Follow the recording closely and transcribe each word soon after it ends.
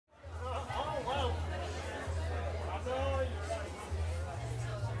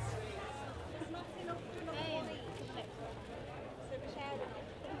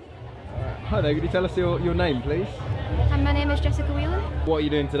Hi there, could you tell us your name, please? My name is Jessica Whelan. What are you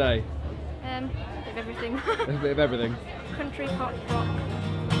doing today? A bit of everything. A bit of everything. Country, pop, rock.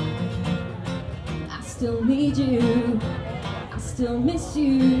 I still need you, I still miss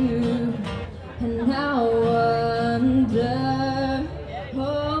you, and now I wonder,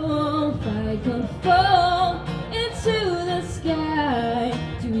 oh, if I could fall into the sky.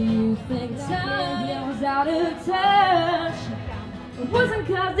 Do you think time was out of touch? It wasn't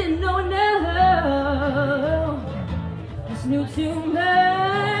 'cause I didn't know enough, just knew too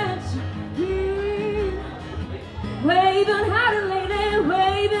much. Waving hard lady,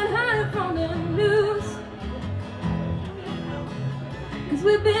 waving hard from the news. 'Cause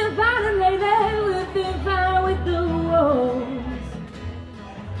we've been fighting lately, we've been fighting with the wolves.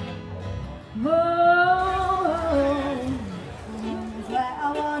 Oh, it's where I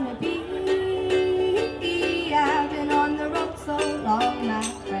wanna be. I've been on the road so long, my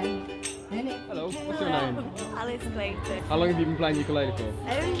friend. Hello, what's your name? Alice Clayton. How long have you been playing ukulele for?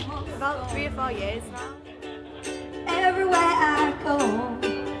 About 3 or 4 years now. Everywhere I go,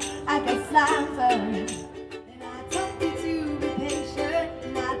 I get slicer. And I told you to be patient,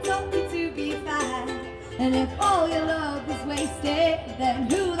 and I told you to be fine. And if all your love is wasted, then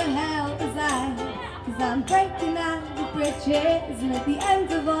who the hell is I? 'Cause I'm breaking out the bridges, and at the end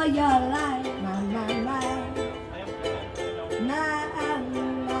of all your life, my life.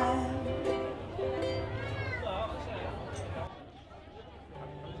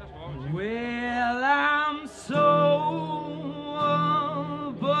 Well, I'm so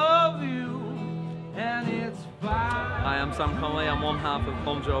above you, and it's fine. Hi, I'm Sam Connolly. I'm one half of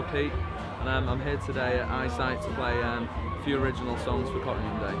Bonjour Pete, and I'm here today at Eyesite to play a few original songs for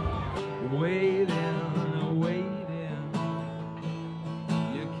Cottingham Day. Waiting, waiting,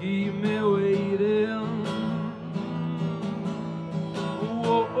 you keep me waiting.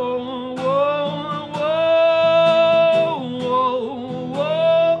 Whoa, whoa, whoa, whoa, whoa.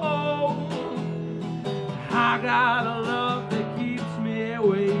 I got a love that keeps me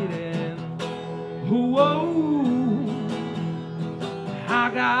waiting. Whoa, I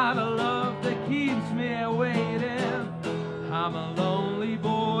got a love that keeps me waiting. I'm a lonely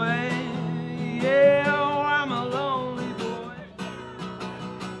boy, yeah, I'm a lonely boy.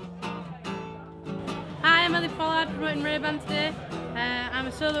 Hi, I'm Ellie Pollard, promoting Rayban today. I'm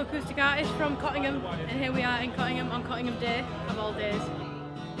a solo acoustic artist from Cottingham, and here we are in Cottingham on Cottingham Day of all days.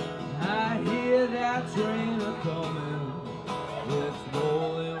 I hear that train a-coming, it's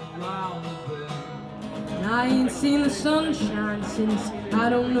rolling round the bend. I ain't seen the sunshine since I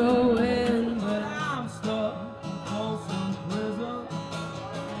don't know when. But I'm stuck in Folsom Prison.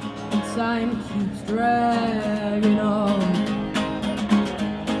 And time keeps dragging on.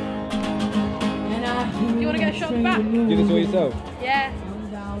 And I hear Do you want to get a shot of the back? Do this all yourself? Yeah.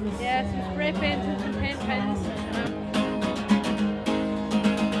 Yeah, some spray paint and some paint pens.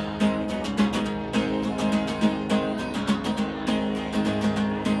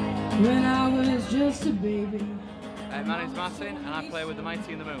 When I was just a baby. My name's Martin, and I play with the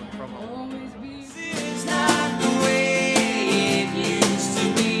Mighty and the Moon from Always be. This is not the way it used to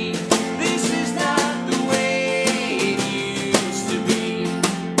be. This is not the way it used to be.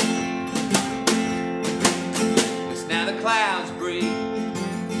 'Cause now the clouds break,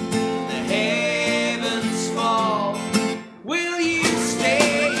 the heavens fall. Will you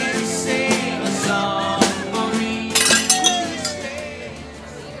stay and sing a song for me? Will you stay?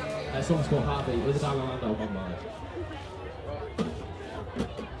 That song's called Heartbeat with the Danny Landau one by.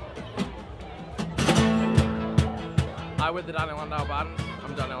 Hi, with the Danny Landau band.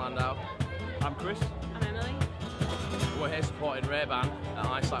 I'm Danny Landau. I'm Chris. I'm Emily. We're here supporting Rayban at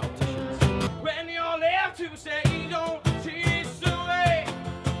Eyesite Opticians. When you're left to say don't chase away,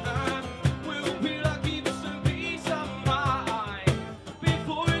 we'll be lucky for some peace of mind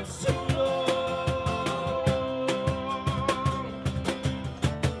before it's too long.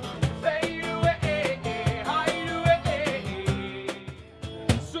 Fade away, hide away,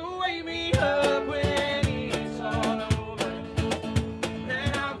 so wake me up when it's all over.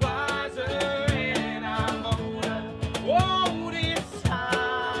 Then I'm wiser and I'm older. Whoa, this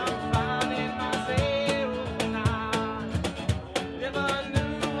time finding myself now. Never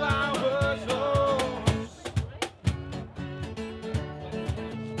knew I was lost.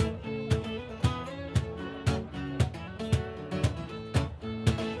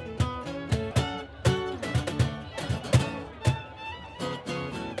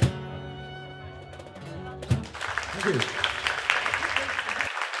 Thank you.